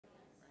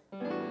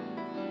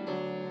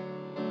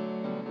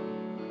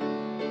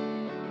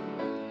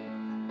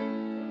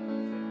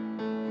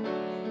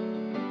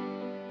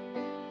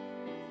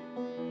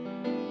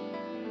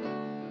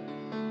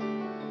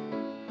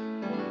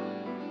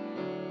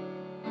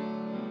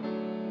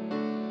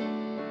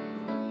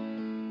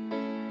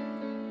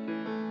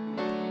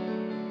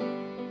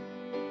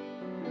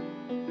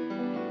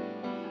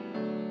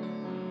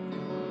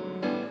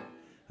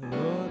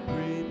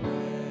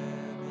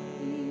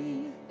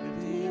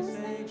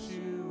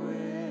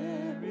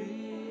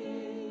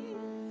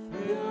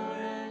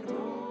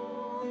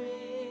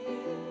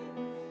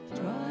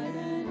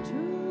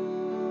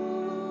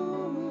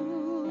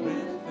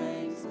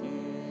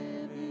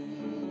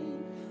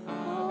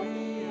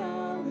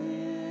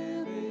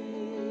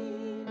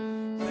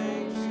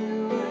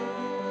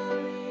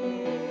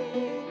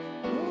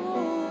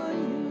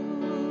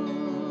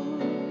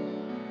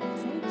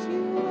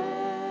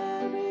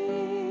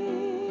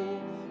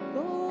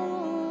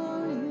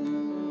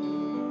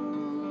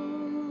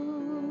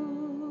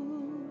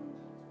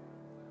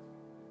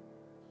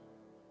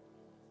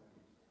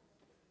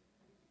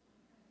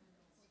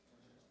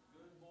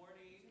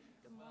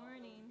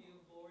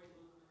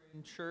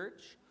Lutheran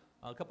Church.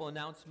 A couple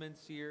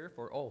announcements here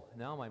for, oh,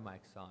 now my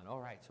mic's on.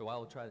 All right, so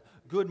I'll try.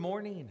 Good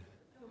morning.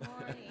 Good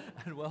morning.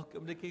 And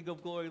welcome to King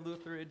of Glory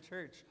Lutheran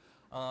Church.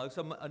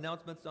 Some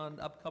announcements on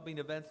upcoming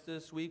events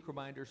this week.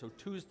 Reminder, so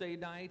Tuesday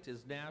night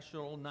is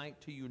National Night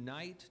to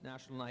Unite,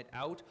 National Night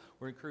Out.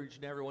 We're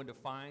encouraging everyone to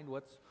find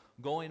what's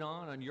going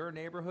on in your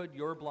neighborhood,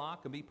 your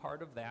block, and be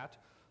part of that.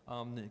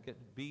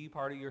 Be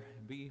part of your,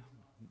 be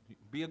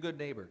a good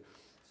neighbor.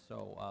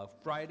 So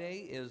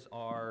Friday is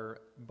our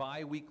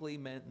bi-weekly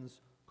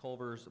men's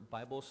Culver's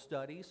Bible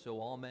study. So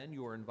all men,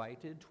 you are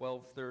invited,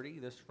 12:30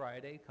 this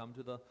Friday. Come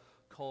to the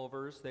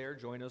Culver's there.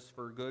 Join us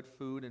for good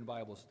food and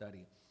Bible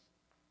study.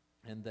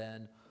 And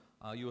then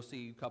you'll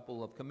see a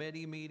couple of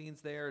committee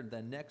meetings there. And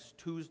then next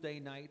Tuesday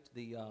night,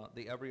 the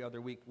every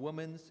other week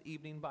Women's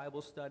Evening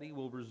Bible Study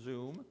will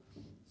resume.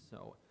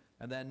 So,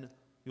 and then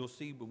you'll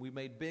see we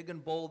made big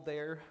and bold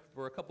there.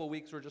 For a couple of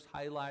weeks, we're just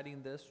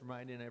highlighting this,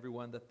 reminding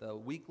everyone that the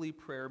weekly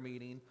prayer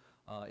meeting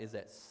is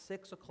at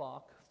 6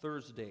 o'clock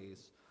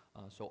Thursdays.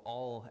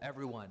 So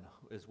everyone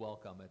is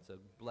welcome. It's a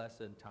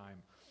blessed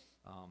time.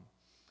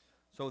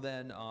 So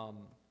then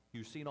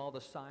you've seen all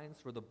the signs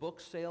for the book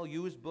sale,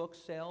 used book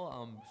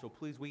sale. So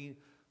please, we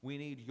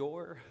need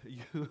your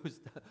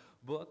used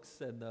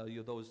books and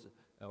those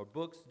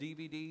books,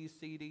 DVDs,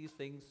 CDs,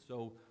 things.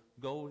 So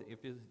go,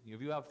 if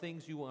you have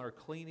things you are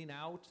cleaning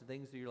out,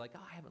 things that you're like,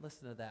 oh, I haven't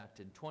listened to that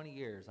in 20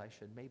 years, I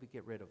should maybe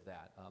get rid of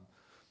that.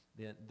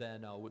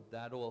 Then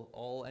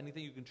that'll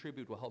anything you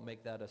contribute will help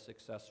make that a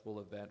successful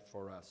event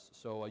for us.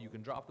 So you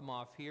can drop them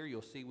off here.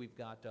 You'll see we've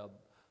got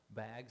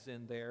bags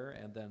in there,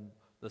 and then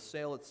the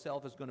sale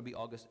itself is going to be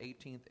August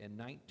 18th and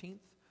 19th.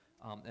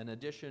 In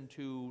addition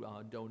to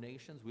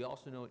donations, we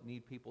also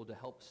need people to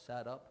help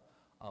set up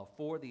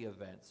for the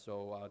event.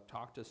 So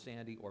talk to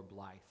Sandy or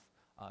Blythe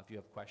if you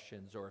have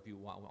questions or if you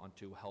want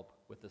to help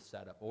with the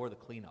setup or the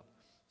cleanup.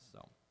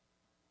 So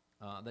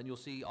then you'll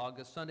see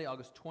Sunday,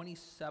 August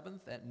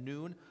 27th at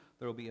noon,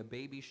 there will be a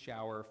baby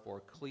shower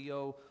for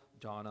Cleo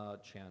Donna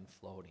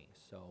Chanfloni.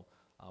 So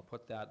I'll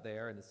put that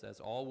there, and it says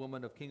all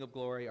women of King of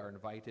Glory are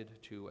invited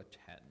to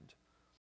attend.